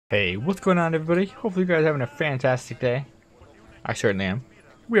Hey, what's going on, everybody? Hopefully you guys are having a fantastic day. I certainly am.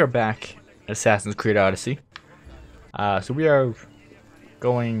 We are back in Assassin's Creed Odyssey. So we are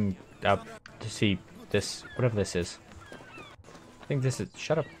going up to see this, whatever this is. I think this is,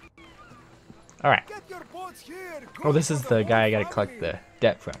 shut up. Alright. Oh, this is the guy I gotta collect the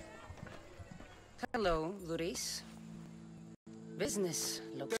debt from. Hello, Luis. Business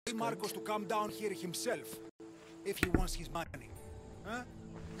looks Tell good. Marcos to come down here himself, if he wants his money. Huh?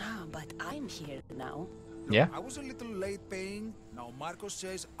 Ah, but I'm here now. Look, Yeah? I was a little late paying. Now Marcos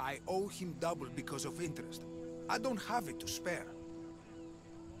says I owe him double because of interest. I don't have it to spare.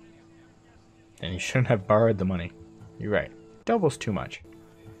 And you shouldn't have borrowed the money. You're right. Double's too much.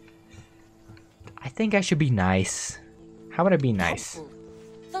 I think I should be nice. How would I be nice? Helpful.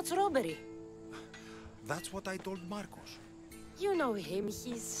 That's robbery. That's what I told Marcos. You know him,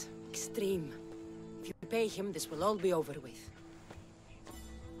 he's extreme. If you pay him, this will all be over with.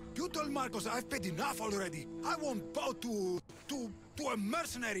 You told Marcos I've paid enough already. I won't bow to a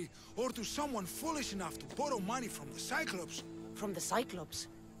mercenary or to someone foolish enough to borrow money from the Cyclops. From the Cyclops.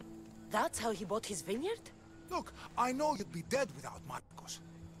 That's how he bought his vineyard? Look, I know you'd be dead without Marcos.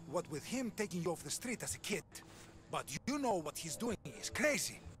 What with him taking you off the street as a kid. But you know what he's doing is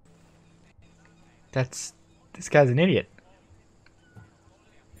crazy. This guy's an idiot.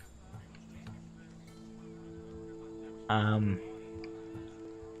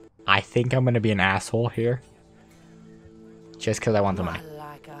 I think I'm gonna be an asshole here. Just because I want the money.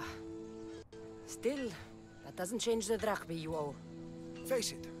 Malaka. Still, that doesn't change the drachma you owe.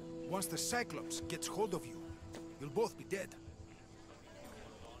 Face it, once the Cyclops gets hold of you, you'll both be dead.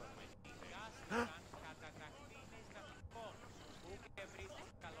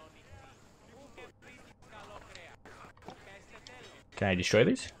 Can I destroy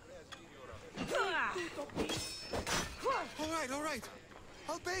these? All right.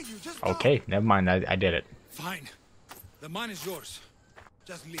 I'll pay you, just Okay, never mind. I did it. Fine. The money is yours.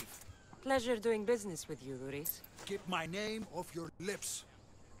 Just leave. Pleasure doing business with you, Luis. Keep my name off your lips.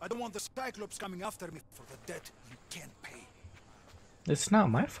 I don't want the Cyclops coming after me for the debt you can't pay. It's not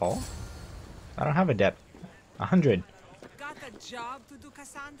my fault. I don't have a debt. 100. Got a job to do,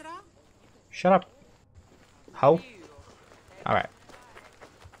 Cassandra? Shut up. How? Alright.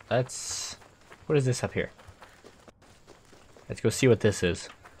 Let's... What is this up here? Let's go see what this is.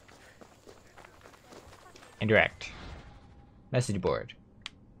 Interact. Message board.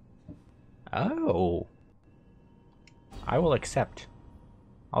 Oh. I will accept.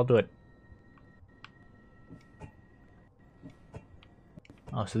 I'll do it.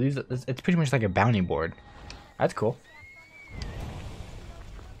 Oh, so it's pretty much like a bounty board. That's cool.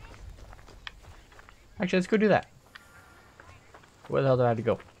 Actually, let's go do that. Where the hell do I have to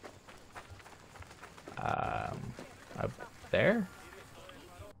go? Up there?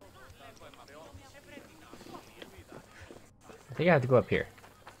 I think I have to go up here.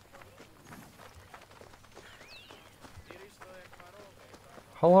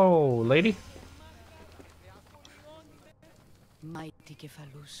 Hello, lady. Mighty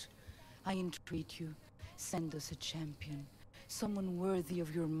Cephalus, I entreat you, send us a champion, someone worthy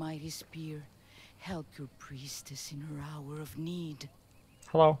of your mighty spear. Help your priestess in her hour of need.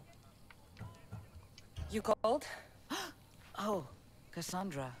 Hello. You called? Oh,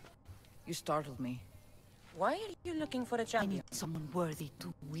 Cassandra, you startled me. Why are you looking for a I champion? need someone worthy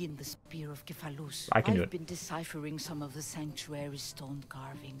to win the spear of Cephalus. I can do I've it. been deciphering some of the sanctuary's stone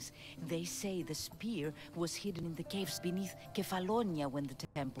carvings. They say the spear was hidden in the caves beneath Kefalonia when the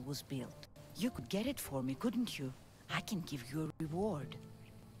temple was built. You could get it for me, couldn't you? I can give you a reward.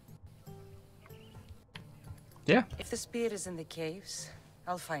 Yeah. If the spear is in the caves,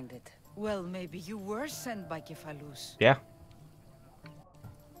 I'll find it. Well, maybe you were sent by Cephalus. Yeah.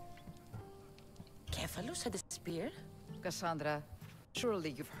 Cephalus had a spear? Cassandra,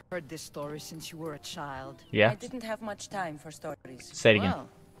 surely you've heard this story since you were a child. Yeah. I didn't have much time for stories. Say it again. Well,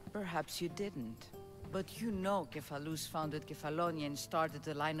 perhaps you didn't. But you know Cephalus founded Kefalonia and started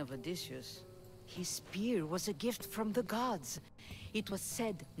the line of Odysseus. His spear was a gift from the gods. It was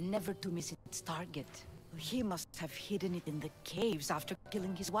said never to miss its target. He must have hidden it in the caves after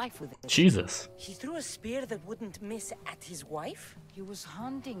killing his wife with it. Jesus. He threw a spear that wouldn't miss at his wife? He was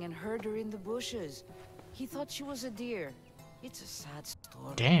hunting and heard her in the bushes. He thought she was a deer. It's a sad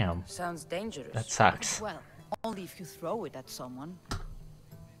story. Damn. Sounds dangerous. That sucks. Well, only if you throw it at someone.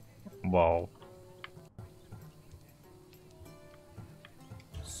 Whoa.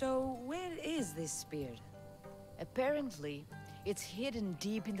 So, where is this spear? Apparently, it's hidden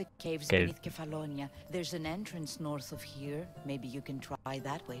deep in the caves Okay. beneath Kefalonia. There's an entrance north of here. Maybe you can try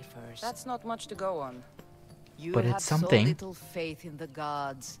that way first. That's not much to go on. You But have it's something. so little faith in the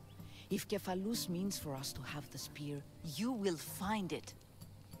gods. If Kefalus means for us to have the spear, you will find it.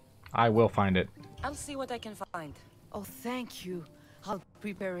 I will find it. I'll see what I can find. Oh, thank you. I'll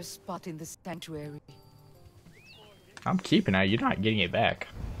prepare a spot in the sanctuary. I'm keeping it. You're not getting it back.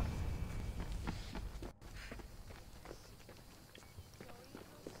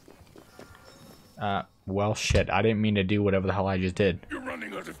 Well, shit. I didn't mean to do whatever the hell I just did. You're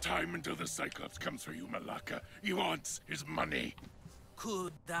running out of time until the Cyclops comes for you, Malaka. He wants his money.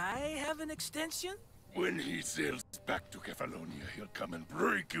 Could I have an extension? When he sails back to Kefalonia, he'll come and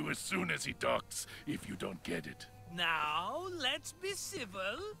break you as soon as he docks, if you don't get it. Now, let's be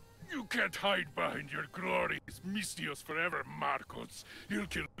civil. You can't hide behind your glories. Mistios forever, Marcos. He'll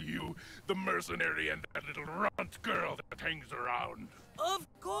kill you, the mercenary, and that little runt girl that hangs around. Of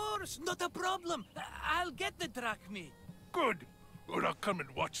course, not a problem. I'll get the drachmi. Good. Or I'll come and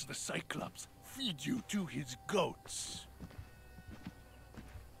watch the Cyclops feed you to his goats.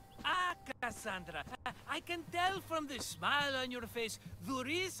 Ah, Cassandra, I can tell from the smile on your face,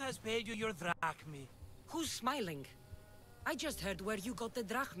 Duris has paid you your drachmi. Who's smiling? I just heard where you got the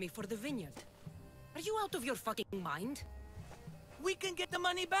drachmi for the vineyard. Are you out of your fucking mind? We can get the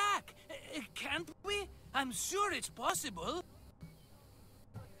money back, can't we? I'm sure it's possible.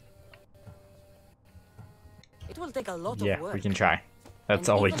 It will take a lot Yeah, of work. we can try. That's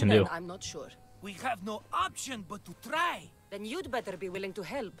And all we even can then, do. I'm not sure. We have no option but to try. Then you'd better be willing to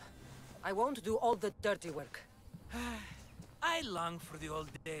help. I won't do all the dirty work. I long for the old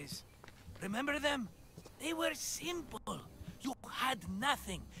days. Remember them? They were simple. You had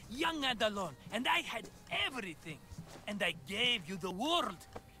nothing, young and alone, and I had everything. And I gave you the world,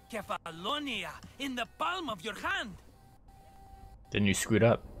 Kefalonia, in the palm of your hand. Then you screwed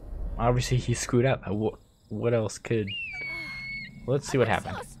up. Obviously, he screwed up. What else could... Let's see what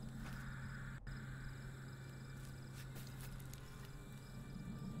happened.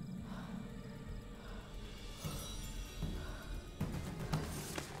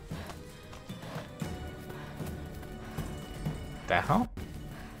 The hell?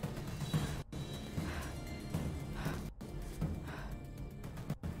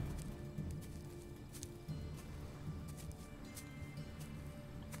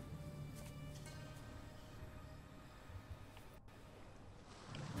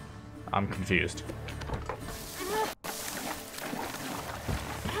 I'm confused.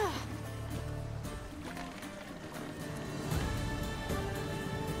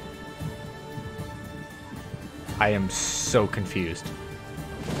 I am so confused.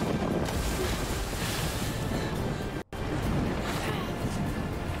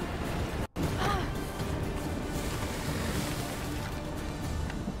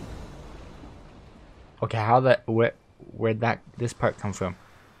 Okay, where'd this part come from?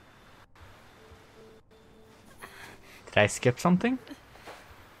 Did I skip something?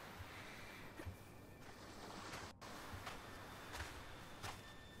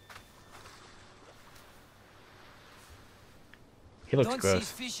 He looks Don't gross.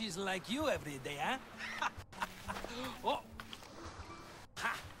 see fishes like you every day, huh? Oh.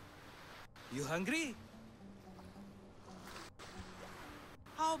 Ha. You hungry?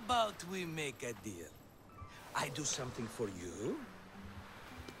 How about we make a deal? I do something for you.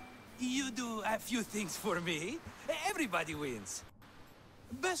 You do a few things for me. Everybody wins.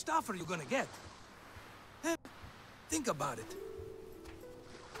 Best offer you're gonna get. Think about it.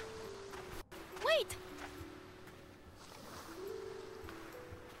 Wait!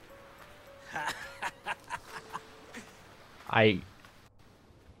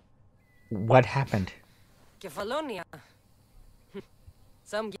 What happened? Kefalonia.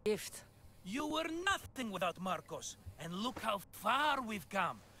 Some gift. You were nothing without Marcos. And look how far we've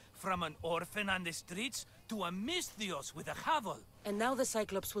come. From an orphan on the streets to a Misthios with a hovel. And now the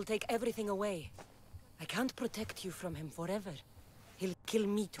Cyclops will take everything away. I can't protect you from him forever. He'll kill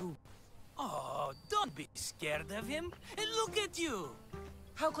me too. Oh, don't be scared of him. And look at you.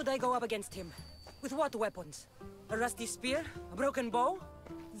 How could I go up against him? With what weapons? A rusty spear? A broken bow?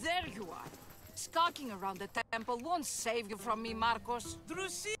 There you are. Skulking around the temple won't save you from me, Marcos.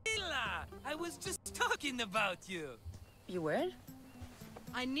 Drusilla! I was just talking about you. You were?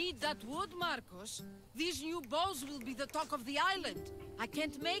 I need that wood, Marcos. These new bows will be the talk of the island. I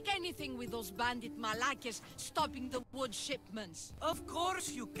can't make anything with those bandit malakes stopping the wood shipments. Of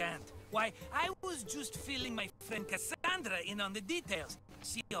course you can't. Why, I was just filling my friend Cassandra in on the details.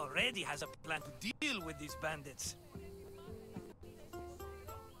 She already has a plan to deal with these bandits.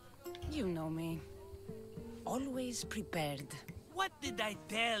 You know me. Always prepared. What did I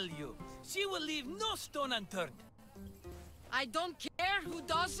tell you? She will leave no stone unturned. I don't care who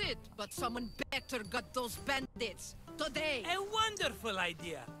does. was it? But someone better got those bandits. Today. A wonderful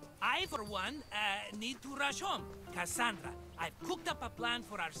idea. I, for one, need to rush home. Cassandra, I've cooked up a plan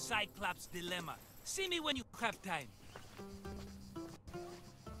for our Cyclops dilemma. See me when you have time.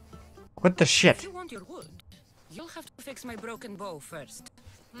 What the If shit? you want your wood, you'll have to fix my broken bow first.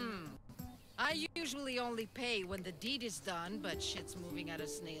 I usually only pay when the deed is done, but shit's moving at a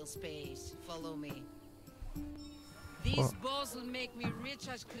snail's pace. Follow me. These bows will make me rich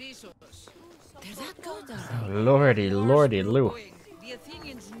as Chrysos. They're that good, Lordy, lordy, Lou. The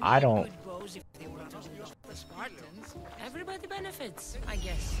Athenians I need don't- good bows if they want to lose the Spartans. Everybody benefits, I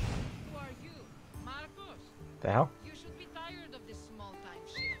guess. Who are you? Marcos? The hell? You should be tired of this small-time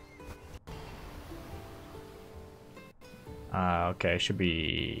shit. Okay, should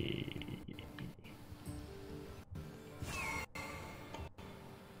be.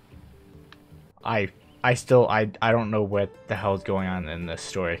 I don't know what the hell's going on in this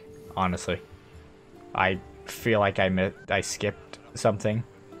story, honestly. I feel like I skipped something.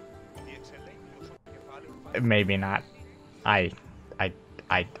 Maybe not. I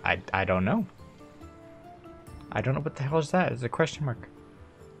don't know. I don't know what the hell is that. It's a question mark.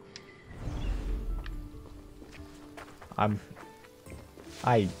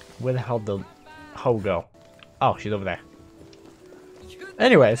 Where the hell did the hoe go? Oh, she's over there.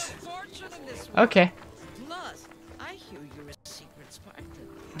 Anyways. Okay. Plus, I hear you're a secret Spartan.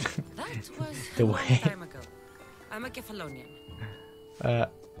 That was The a long way- time ago. I'm a Kephalonian.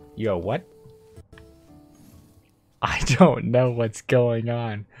 Yo, what? I don't know what's going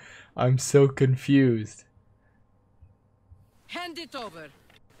on. I'm so confused. Hand it over.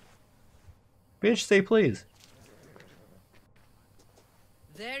 Bitch, say please.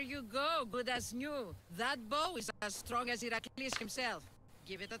 There you go, good as new. That bow is as strong as Heracles himself.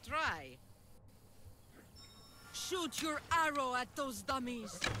 Give it a try. Shoot your arrow at those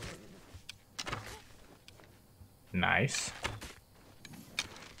dummies. Nice.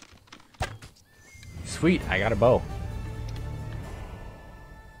 Sweet, I got a bow.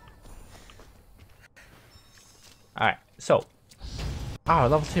 Alright, so. Oh,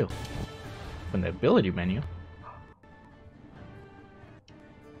 level 2. From the ability menu.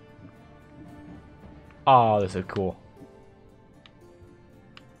 Oh, this is cool.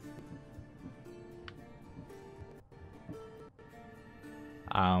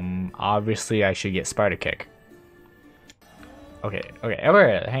 Obviously I should get Sparta Kick. Okay,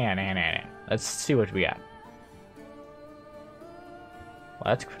 hang on. Let's see what we got. Well,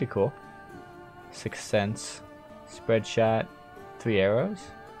 that's pretty cool. 6 cents. Spread shot. 3 arrows.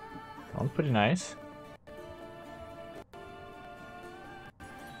 Sounds pretty nice.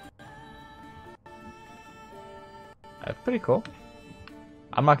 That's pretty cool.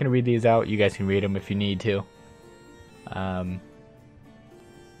 I'm not going to read these out. You guys can read them if you need to.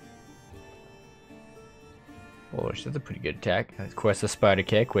 Oh, that's a pretty good attack. Of course, the Sparta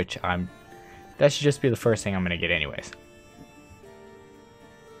Kick, which that should just be the first thing I'm going to get anyways.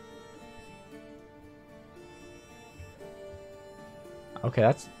 Okay,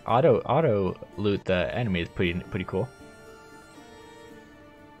 that's auto loot the enemy is pretty cool.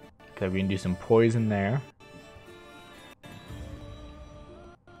 Okay, we can do some poison there.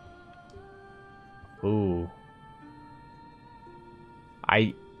 Ooh.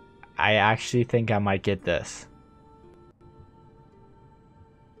 I actually think I might get this.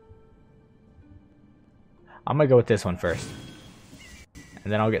 I'm gonna go with this one first.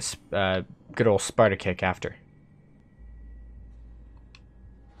 And then I'll get good old Sparta Kick after.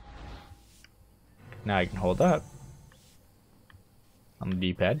 Now I can hold up on the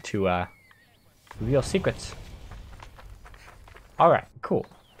D-pad to reveal secrets. Alright, cool.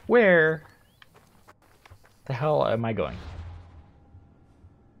 Where the hell am I going?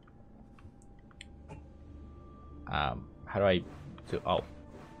 How do I do? Oh.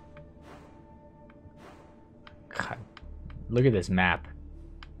 God. Look at this map.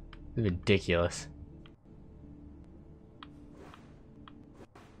 It's ridiculous.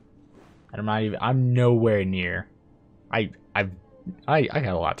 I'm nowhere near. I got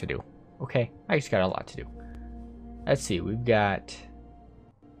a lot to do. Okay, I just got a lot to do. Let's see, we've got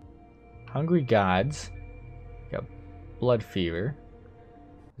Hungry Gods. Got Blood Fever.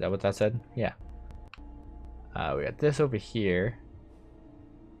 Is that what that said? Yeah. We got this over here.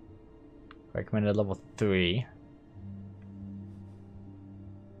 Recommended level 3.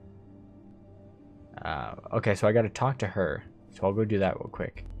 Okay, so I gotta talk to her. So I'll go do that real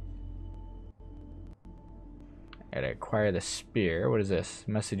quick. I gotta acquire the spear. What is this?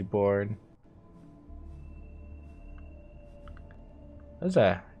 Message board. There's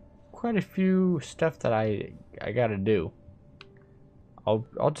quite a few stuff that I gotta do.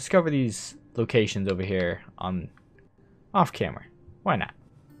 I'll discover these locations over here on off camera. Why not?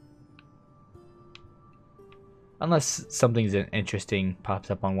 Unless something's interesting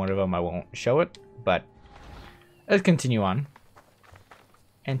pops up on one of them, I won't show it. But let's continue on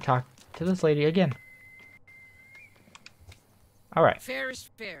and talk to this lady again. All right. Fair is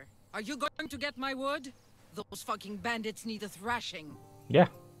fair. Are you going to get my wood? Those fucking bandits need a thrashing. Yeah.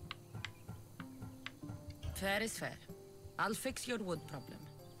 Fair is fair. I'll fix your wood problem.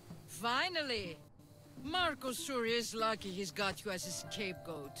 Finally! Marcos sure is lucky he's got you as a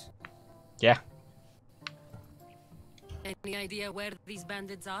scapegoat. Yeah. Any idea where these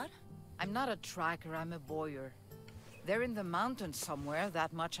bandits are? I'm not a tracker, I'm a boyer. They're in the mountains somewhere,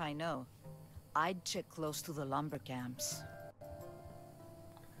 that much I know. I'd check close to the lumber camps.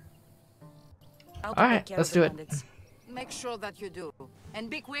 Alright, let's do it. Make sure that you do. And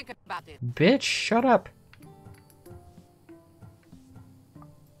be quick about it. Bitch, shut up.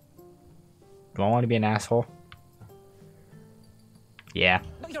 Do I want to be an asshole? Yeah.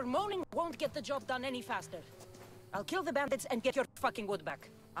 Your moaning won't get the job done any faster. I'll kill the bandits and get your fucking wood back.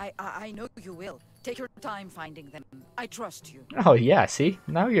 I know you will. Take your time finding them. I trust you. Oh yeah, see?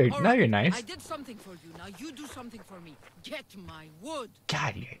 Now you're nice. I did something for you. Now you do something for me. Get my wood.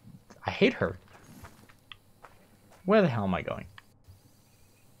 God, I hate her. Where the hell am I going?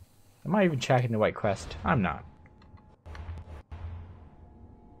 Am I even tracking the right quest? I'm not.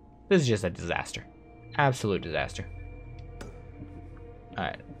 This is just a disaster. Absolute disaster.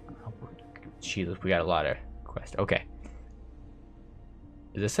 Alright. Jesus, we got a lot of quests. Okay.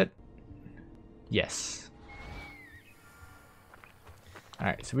 Is this it? Yes.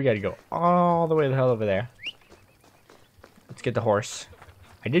 Alright, so we gotta go all the way the hell over there. Let's get the horse.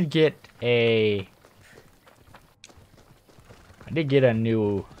 I did get a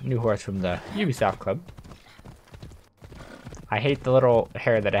new horse from the Ubisoft Club. I hate the little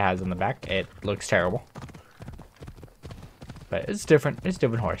hair that it has on the back. It looks terrible. But it's different. It's a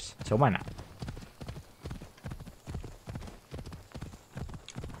different horse, so why not?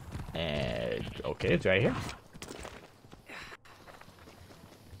 And okay, it's right here.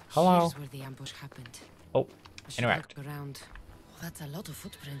 Hello. Here's where the ambush happened. Oh, I should interact. look around. Oh, that's a lot of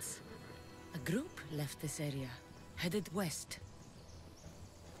footprints. A group left this area, headed west.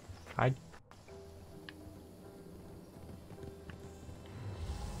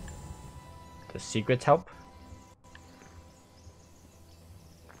 The secrets help.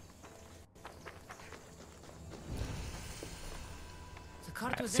 The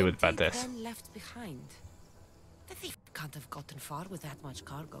cart Let's was see what's about empty, this. then left behind. The thief can't have gotten far with that much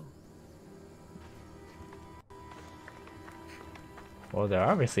cargo. Well, they're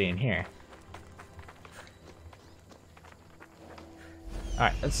obviously in here. All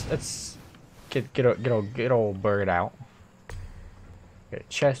right, let's get old bird out. Got a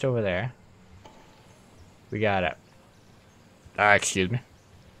chest over there. We got a. Excuse me.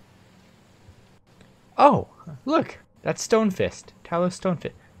 Oh, look, that's Stonefist. Talos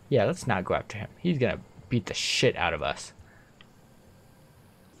Stonefist. Yeah, let's not go after him. He's gonna beat the shit out of us.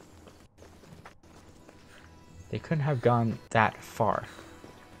 They couldn't have gone that far.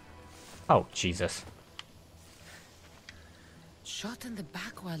 Oh, Jesus. Shot in the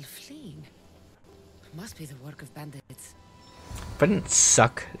back while fleeing. Must be the work of bandits. If I didn't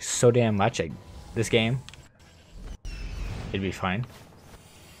suck so damn much at this game, it'd be fine.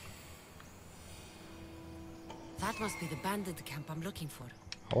 That must be the bandit camp I'm looking for.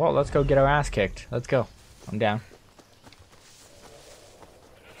 Well, let's go get our ass kicked. Let's go. I'm down.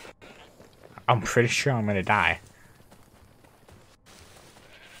 I'm pretty sure I'm gonna die.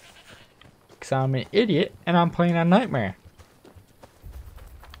 Because I'm an idiot and I'm playing a nightmare.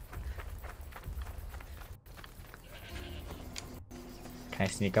 Can I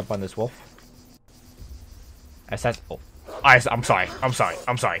sneak up on this wolf? Oh. I'm sorry.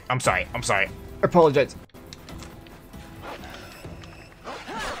 I apologize.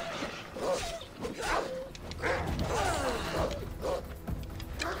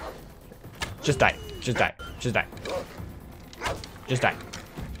 Just die.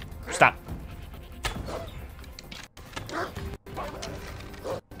 Stop.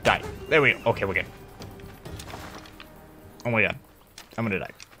 Die. There we go. Okay, we're good. Oh my god. I'm gonna die.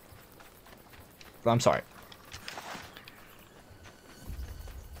 I'm sorry.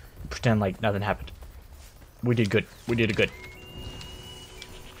 Pretend like nothing happened. We did good.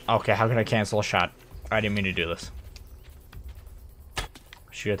 Okay, how can I cancel a shot? I didn't mean to do this.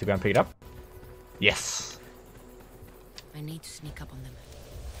 Should we have to go and pick it up? Yes. I need to sneak up on them.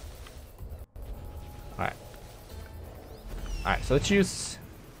 Alright, so let's use...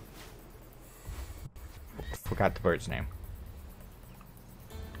 Forgot the bird's name.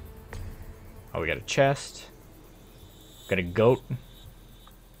 Oh, we got a chest. Got a goat.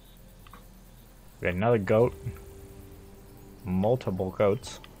 We got another goat. Multiple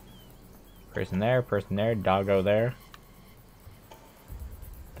goats. Person there, doggo there.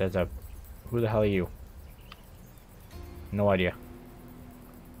 There's a... Who the hell are you? No idea.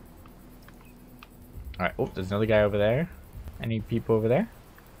 Alright, oh, there's another guy over there. Any people over there?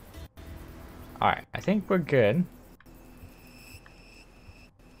 Alright, I think we're good.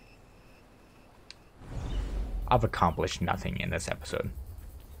 I've accomplished nothing in this episode.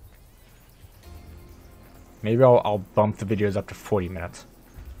 Maybe I'll bump the videos up to 40 minutes.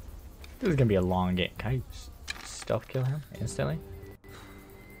 This is gonna be a long game. Can I stealth kill him instantly?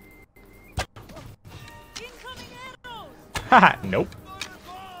 Haha, nope.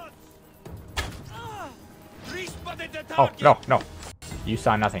 Oh, no, no. You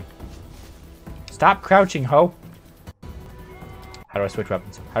saw nothing. Stop crouching, ho. How do I switch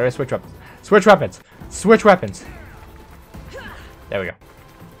weapons? How do I switch weapons? Switch weapons! Switch weapons! There we go.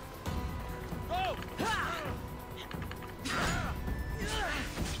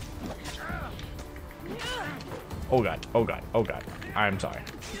 Oh god, oh god, oh god. I'm sorry.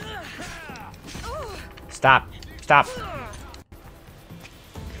 Stop! Stop!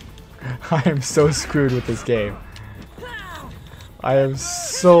 I am so screwed with this game. I am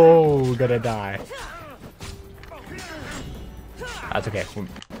so gonna die. That's okay.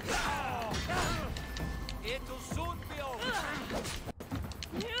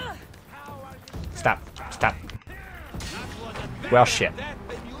 Stop. Stop. Well, shit.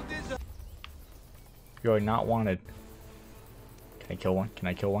 You're not wanted. Can I kill one? Can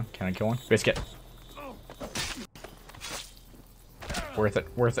I kill one? Can I kill one? Risk it. Worth it.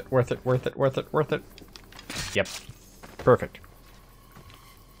 Worth it. Worth it. Worth it. Worth it. Worth it. Yep. Perfect.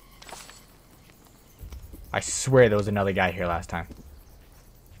 I swear there was another guy here last time.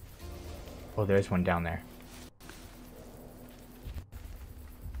 Oh, there's one down there.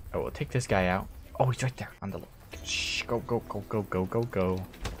 Oh, we'll take this guy out. Oh, he's right there on the... Shh, go, go, go, go, go, go, go.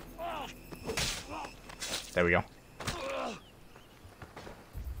 There we go.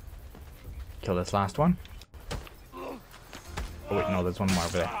 Kill this last one. Oh, wait, no, there's one more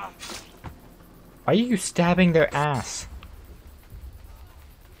over there. Why are you stabbing their ass?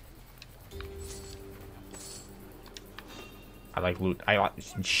 I like loot. I like...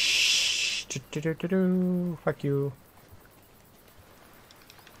 Shh. Fuck you.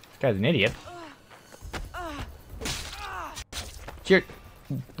 This guy's an idiot. Here.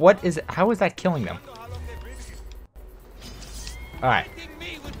 What is... How is that killing them? Alright.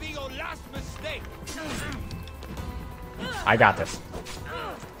 I got this.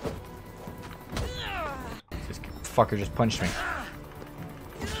 This fucker just punched me.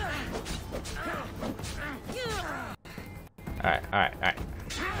 Alright, alright, alright.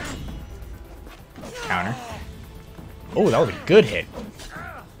 Counter. Oh, that was a good hit.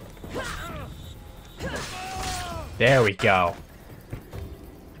 There we go.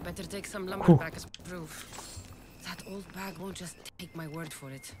 Better take some lumber back as proof. That old bag won't just take my word for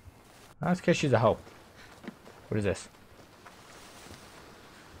it. That's because she's a hoe. What is this?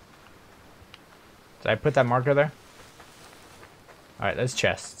 Did I put that marker there? Alright, that's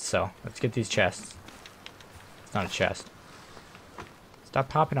chests, so let's get these chests. It's not a chest. Stop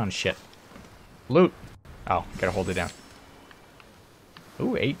popping on shit. Loot! Oh, gotta hold it down.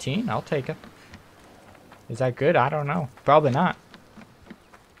 Ooh, 18. I'll take it. Is that good? I don't know. Probably not.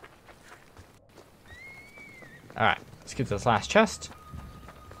 Alright, let's get this last chest.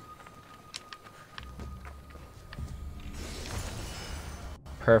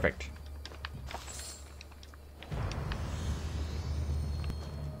 Perfect.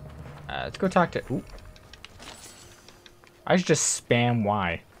 Let's go talk to... Ooh. I should just spam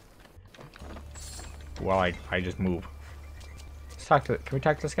Y. While I just move. Let's talk to... Can we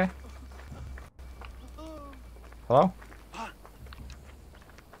talk to this guy? Hello?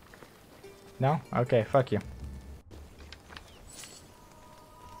 No? Okay, fuck you.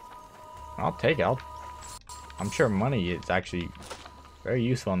 I'll take it. I'm sure money is actually very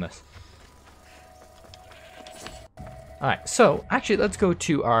useful in this. Alright, so actually let's go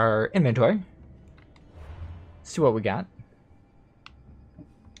to our inventory. See what we got.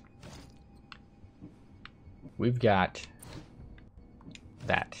 We've got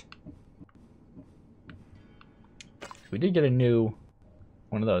that. We did get a new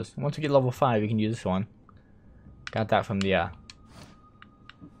one of those. Once we get level 5, we can use this one. Got that from the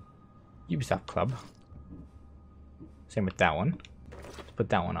Ubisoft Club. Same with that one. Let's put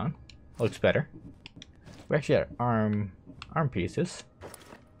that one on. Looks better. We actually got arm pieces.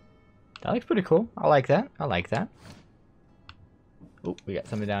 That looks pretty cool. I like that. I like that. Oh, we got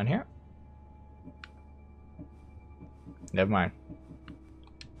something down here. Never mind.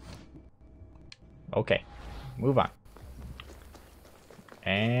 Okay. Move on.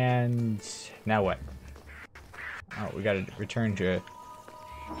 And now what? Oh, we gotta return to it.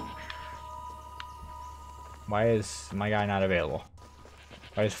 Why is my guy not available?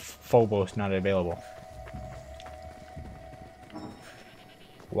 Why is Phobos not available?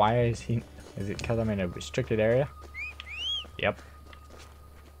 Why is he... Is it because I'm in a restricted area? Yep.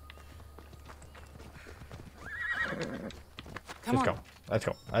 Let's go. Let's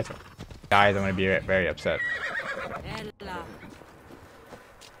go. Let's go. Guys, I'm gonna be very upset. Ella.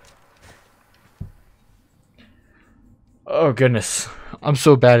 Oh goodness. I'm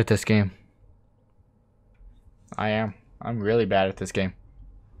so bad at this game. I am. I'm really bad at this game.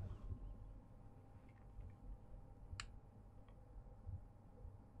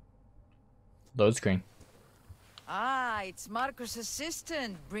 Load screen. Ah, it's Marco's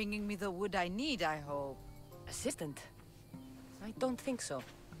assistant bringing me the wood I need, I hope. Assistant? I don't think so.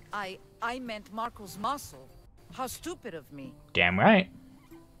 I meant Marco's muscle. How stupid of me. Damn right.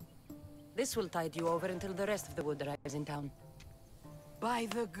 This will tide you over until the rest of the wood arrives in town. By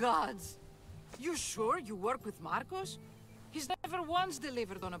the gods! You sure you work with Marcos? He's never once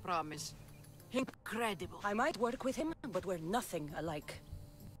delivered on a promise. Incredible. I might work with him, but we're nothing alike.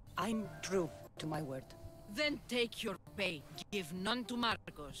 I'm true to my word. Then take your pay. Give none to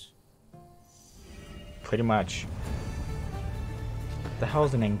Marcos. Pretty much. The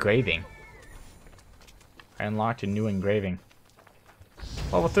hell's an engraving? I unlocked a new engraving.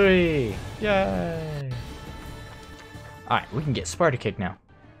 Level 3! Yay! Alright, we can get Sparta Kick now.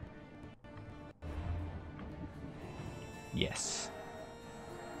 Yes.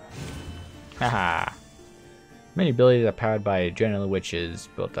 Haha. Many abilities are powered by adrenaline, which is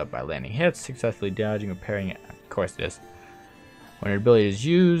built up by landing hits, successfully dodging or parrying it. Of course it is. When an ability is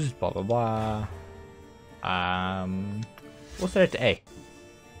used, blah blah blah. We'll set it to A.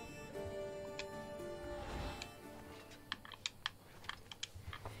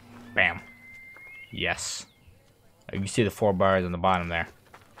 Bam. Yes. You can see the 4 bars on the bottom there.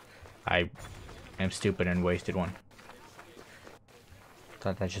 I am stupid and wasted one.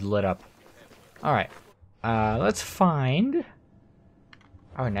 Thought that just lit up. Alright. Let's find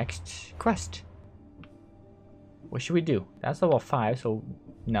our next quest. What should we do? That's level 5, so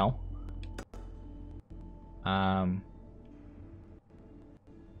no. Well,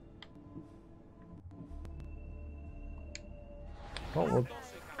 we'll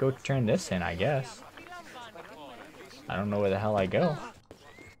go turn this in, I guess. I don't know where the hell I go.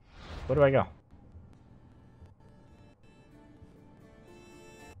 Where do I go?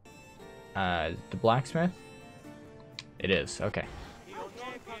 The blacksmith? It is, okay.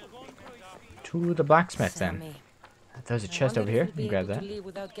 To the blacksmith then. Sammy. There's a chest over here. You can grab that. Leave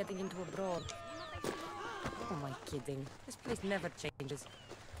without getting into a brawl. Oh my kidding. This place never changes.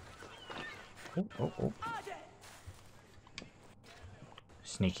 Oh, oh, oh.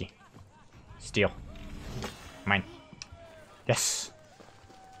 Sneaky. Steal. Mine. Yes.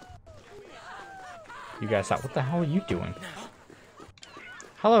 You guys thought, what the hell are you doing?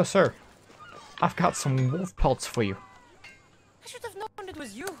 Hello, sir. I've got some wolf pelts for you. I should have known it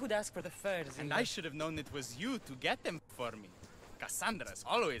was you who'd ask for the furs. And I should have known it was you to get them for me. Cassandra's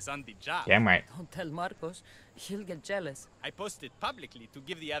always on the job. Damn right. Don't tell Marcos. He'll get jealous. I posted publicly to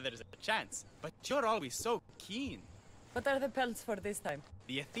give the others a chance, but you're always so keen. What are the pelts for this time?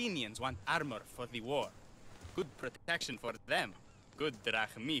 The Athenians want armor for the war. Good protection for them. Good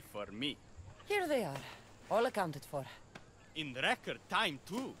drachmi for me. Here they are. All accounted for. In record time,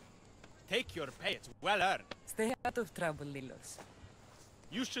 too. Take your pay, it's well earned. Stay out of trouble, Lilos.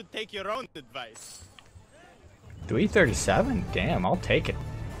 You should take your own advice. 337? Damn, I'll take it.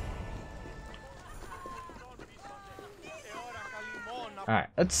 Alright,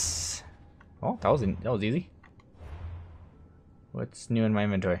 let's... Oh, that was easy. What's new in my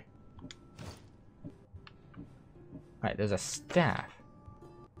inventory? Alright, there's a staff.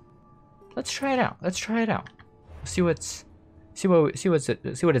 Let's try it out. Let's try it out. See what it's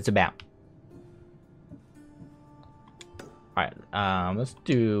about. Alright, let's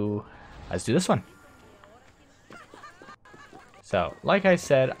do this one. So, like I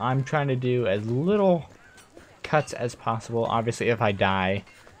said, I'm trying to do as little cuts as possible. Obviously, if I die,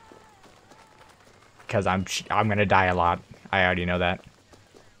 because I'm gonna die a lot. I already know that.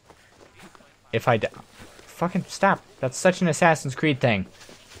 If I die, fucking stop! That's such an Assassin's Creed thing.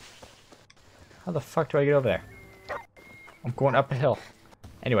 How the fuck do I get over there? I'm going up a hill.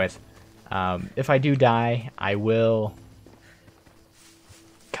 Anyways, if I do die, I will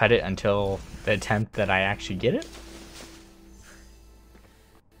cut it until the attempt that I actually get it.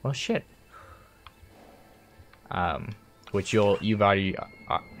 Well, shit. which you've already.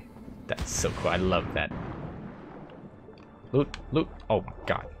 That's so cool. I love that. Loot, loot. Oh my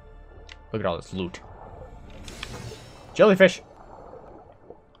god! Look at all this loot. Jellyfish.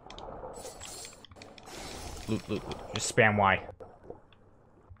 Loot, loot, loot. Just spam Y.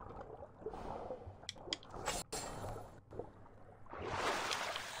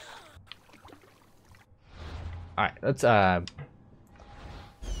 Alright, let's but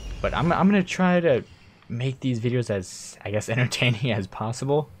I'm gonna try to make these videos as, I guess, entertaining as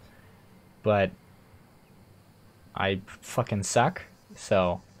possible. But I fucking suck,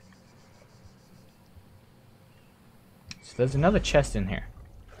 so there's another chest in here.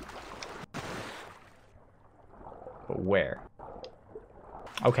 But where?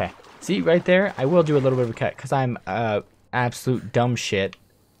 Okay. See, right there, I will do a little bit of a cut, because I'm absolute dumb shit.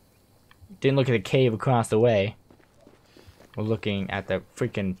 Didn't look at the cave across the way. We're looking at the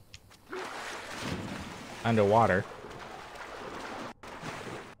freaking underwater.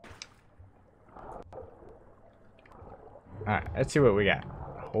 Alright, let's see what we got.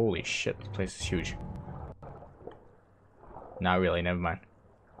 Holy shit, this place is huge. Not really, never mind.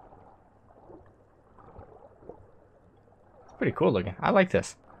 It's pretty cool looking. I like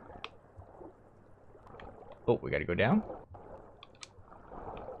this. Oh, we gotta go down.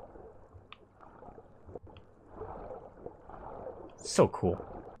 So cool.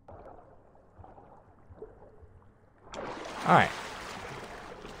 Alright.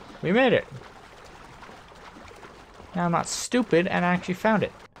 We made it. Now I'm not stupid and I actually found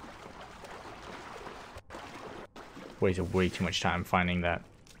it. Wasted way too much time finding that.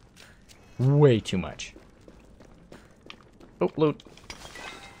 Way too much. Oh, loot.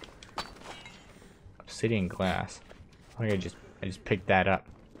 Obsidian glass. I think I just picked that up.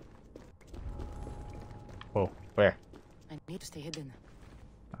 Whoa, where? I need to stay hidden.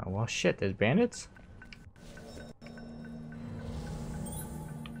 Oh, well, shit, there's bandits?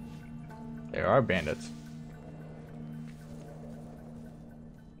 There are bandits.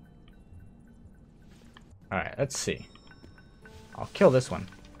 Alright, let's see. I'll kill this one.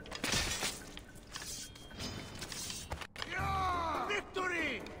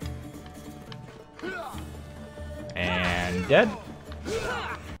 Victory! And dead.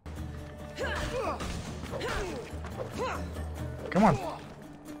 Come on,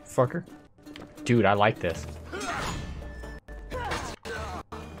 fucker. Dude, I like this.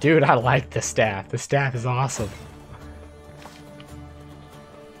 Dude, I like the staff. The staff is awesome.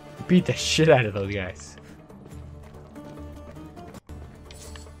 Beat the shit out of those guys.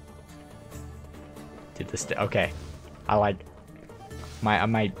 Did this? Okay, I like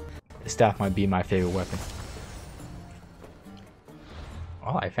the staff might be my favorite weapon.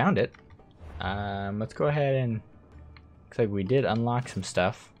 Oh, I found it. Let's go ahead and. Looks like we did unlock some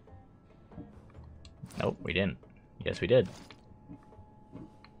stuff. Nope, we didn't. Yes, we did.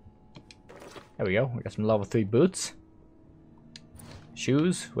 There we go. We got some level 3 boots.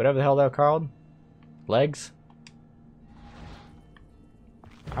 Shoes, whatever the hell they're called. Legs.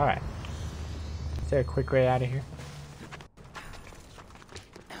 Alright. Is there a quick way out of here?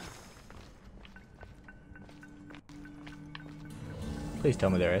 Please tell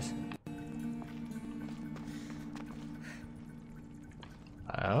me there is.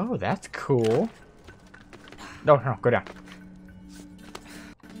 Oh, that's cool. No, no, go down.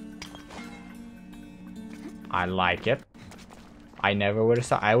 I like it. I never would have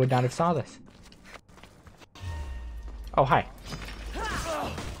saw. I would not have saw this. Oh, hi.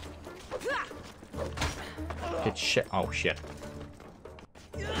 Get shit. Oh, shit.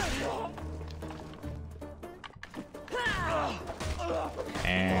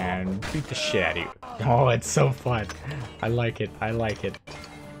 And beat the shit out of you. Oh, it's so fun. I like it. I like it.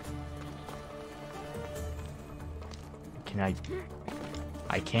 Can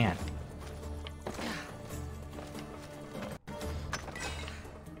I can.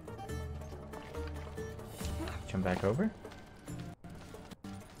 Jump back over.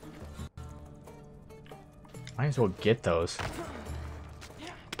 Might as well get those.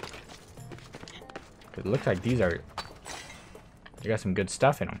 It looks like these are. They got some good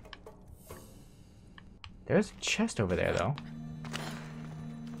stuff in them. There's a chest over there, though.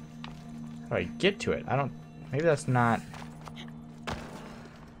 How do I get to it? I don't. Maybe that's not.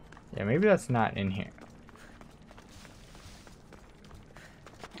 Yeah, maybe that's not in here.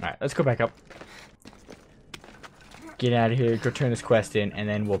 Alright, let's go back up. Get out of here, go turn this quest in, and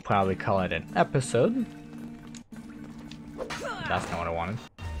then we'll probably call it an episode. That's not what I wanted.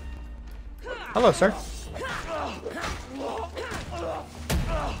 Hello, sir.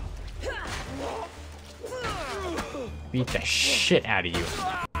 Beat the shit out of you.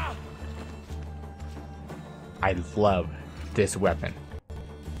 I love this weapon.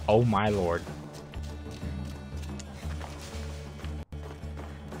 Oh my lord.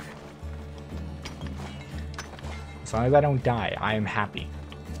 As long as I don't die, I am happy.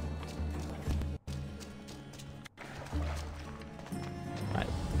 Alright.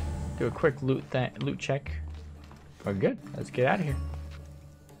 Do a quick loot check. We're good. Let's get out of here.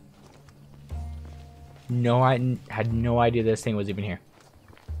 No, I had no idea this thing was even here.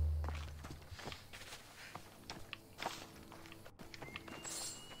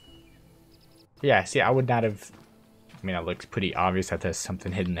 Yeah, see, I would not have... I mean, it looks pretty obvious that there's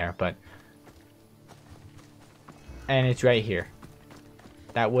something hidden there, but... And it's right here.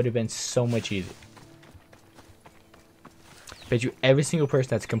 That would have been so much easier. Bet you every single person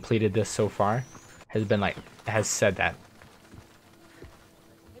that's completed this so far has been like, has said that.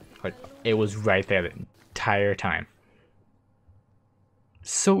 But it was right there the entire time.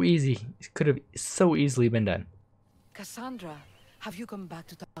 So easy. It could have so easily been done. Cassandra, have you come back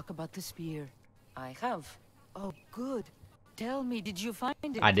to talk about the spear? I have. Oh, good. Tell me, did you find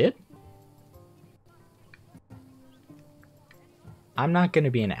it? I did. I'm not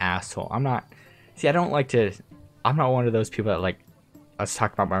gonna be an asshole. I'm not. See, I don't like to. I'm not one of those people that like. Let's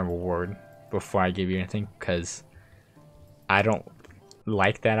talk about my reward before I give you anything, because I don't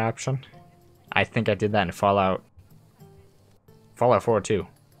like that option. I think I did that in Fallout 4 too.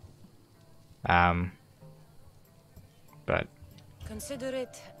 But consider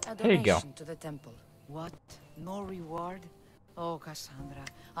it a there you go. donation to the temple. What? No reward? Oh, Cassandra,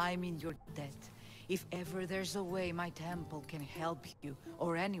 I'm in your debt. If ever there's a way my temple can help you,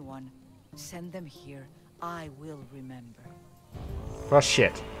 or anyone, send them here. I will remember. Well,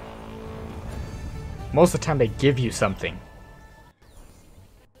 shit. Most of the time they give you something.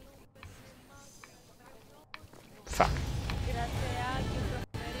 Fuck.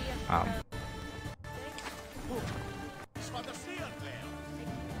 I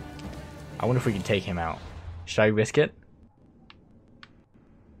wonder if we can take him out. Should I risk it?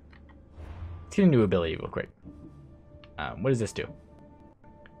 Let's get a new ability real quick. What does this do?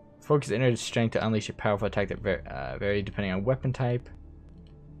 Focus inner strength to unleash a powerful attack that vary depending on weapon type.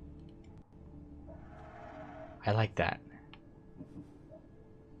 I like that.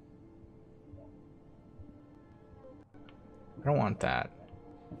 I don't want that.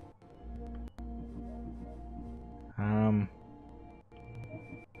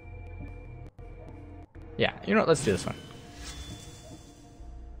 Yeah, you know what? Let's do this one.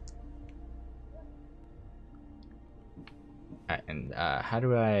 Alright, and how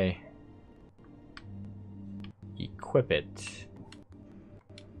do I equip it?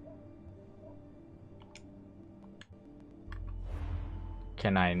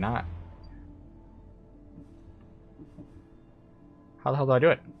 Can I not? How the hell do I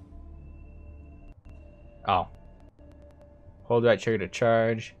do it? Oh. Hold right trigger to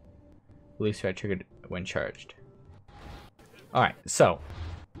charge. Release right trigger when charged. Alright, so.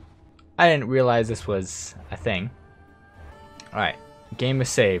 I didn't realize this was a thing. Alright, game is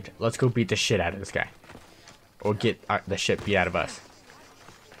saved. Let's go beat the shit out of this guy. Or get the shit beat out of us.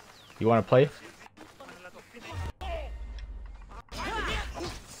 You want to play?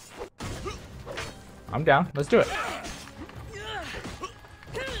 I'm down. Let's do it.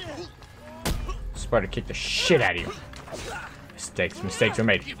 Sparta kick the shit out of you. Mistakes are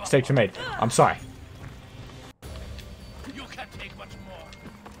made. Mistakes are made. I'm sorry. You can't take much more.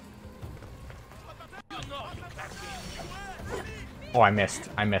 You know you can't take. Oh, I missed.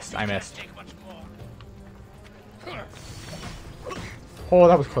 Oh,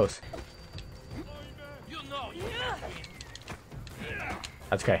 that was close. You know you can't win.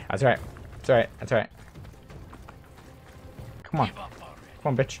 That's okay. That's alright. That's alright. That's alright. Come on. Come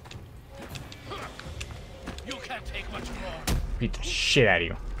on, bitch. You can't take much more. Beat the shit out of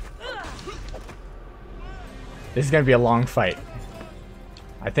you. This is gonna be a long fight.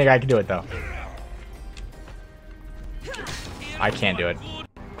 I think I can do it though. I can't do it.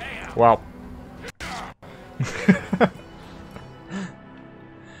 Well.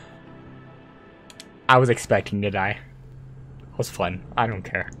 I was expecting to die. It was fun. I don't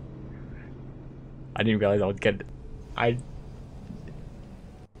care. I didn't realize I was good.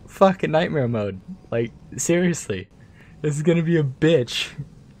 Fucking nightmare mode. Like, seriously. This is gonna be a bitch.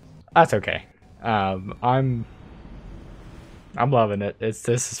 That's okay. I'm loving it. This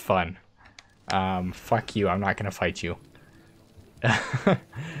is fun. Fuck you. I'm not gonna fight you.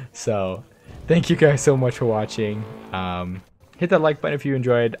 So, thank you guys so much for watching. Hit that like button if you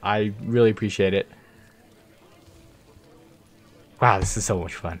enjoyed. I really appreciate it. Wow, this is so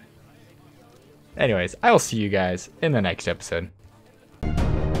much fun. Anyways, I will see you guys in the next episode.